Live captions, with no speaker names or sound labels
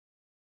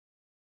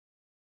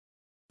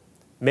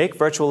Make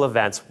virtual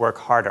events work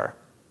harder.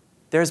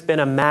 There's been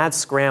a mad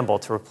scramble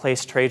to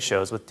replace trade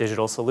shows with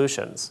digital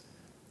solutions.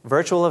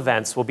 Virtual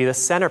events will be the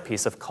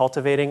centerpiece of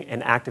cultivating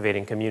and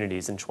activating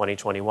communities in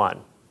 2021.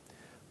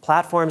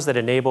 Platforms that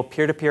enable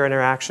peer-to-peer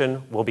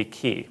interaction will be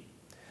key.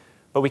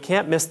 But we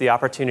can't miss the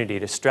opportunity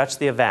to stretch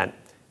the event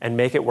and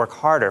make it work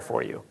harder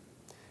for you.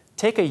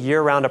 Take a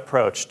year-round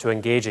approach to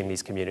engaging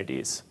these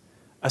communities.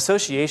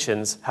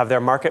 Associations have their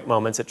market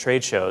moments at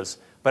trade shows,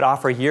 but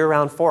offer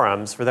year-round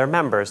forums for their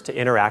members to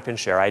interact and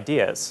share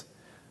ideas.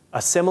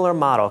 A similar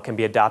model can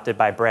be adopted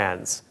by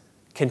brands.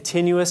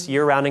 Continuous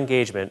year-round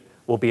engagement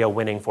will be a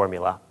winning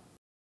formula.